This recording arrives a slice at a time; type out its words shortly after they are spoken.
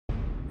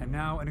And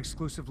now an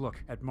exclusive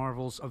look at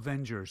Marvel's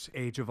Avengers: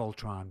 Age of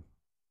Ultron.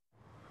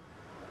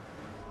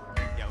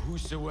 Yeah,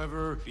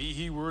 whosoever be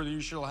he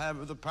worthy shall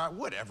have the power.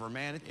 Whatever,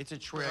 man. It's a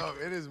trick. No,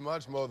 it is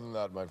much more than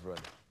that, my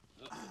friend.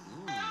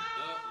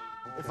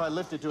 If I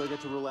lift it, do I get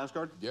to rule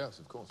Asgard? Yes,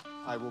 of course.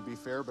 I will be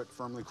fair but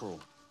firmly cruel.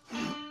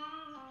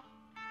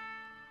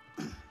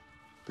 Be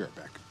right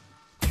back.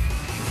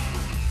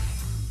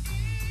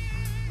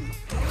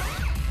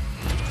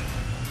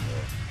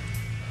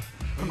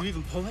 Are you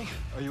even pulling?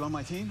 Are you on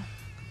my team?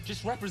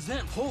 Just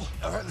represent, pull.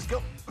 All right, let's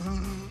go.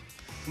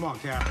 Come on,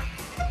 Cap.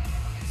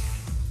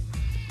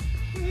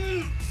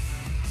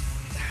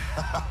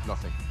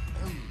 Nothing.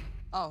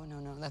 Oh,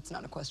 no, that's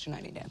not a question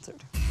I need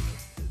answered.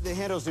 The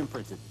handle's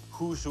imprinted.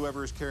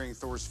 Whosoever is carrying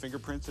Thor's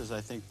fingerprints is,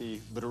 I think, the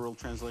literal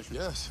translation.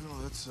 Yes,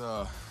 no, that's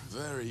a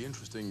very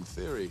interesting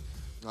theory.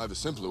 I have a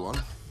simpler one.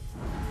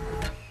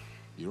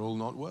 You're all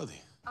not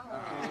worthy.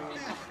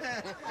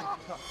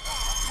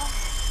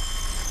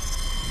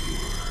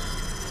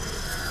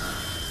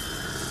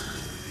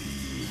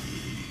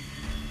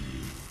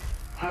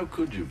 How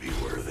could you be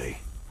worthy?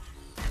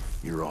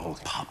 You're all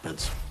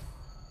puppets,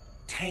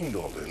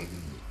 tangled in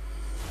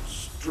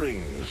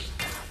strings.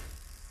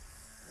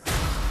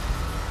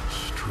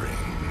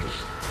 Strings.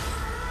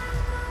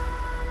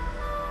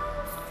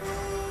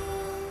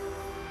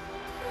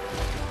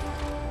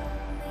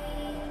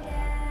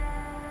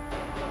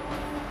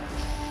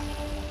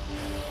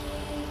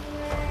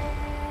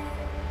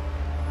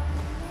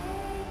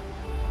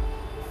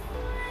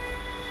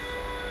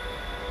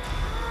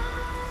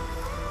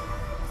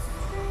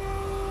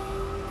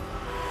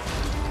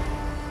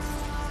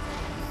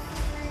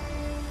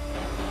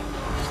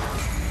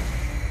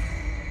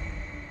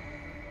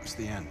 It's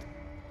the end.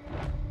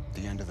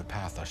 The end of the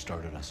path I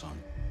started us on.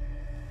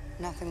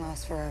 Nothing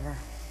lasts forever.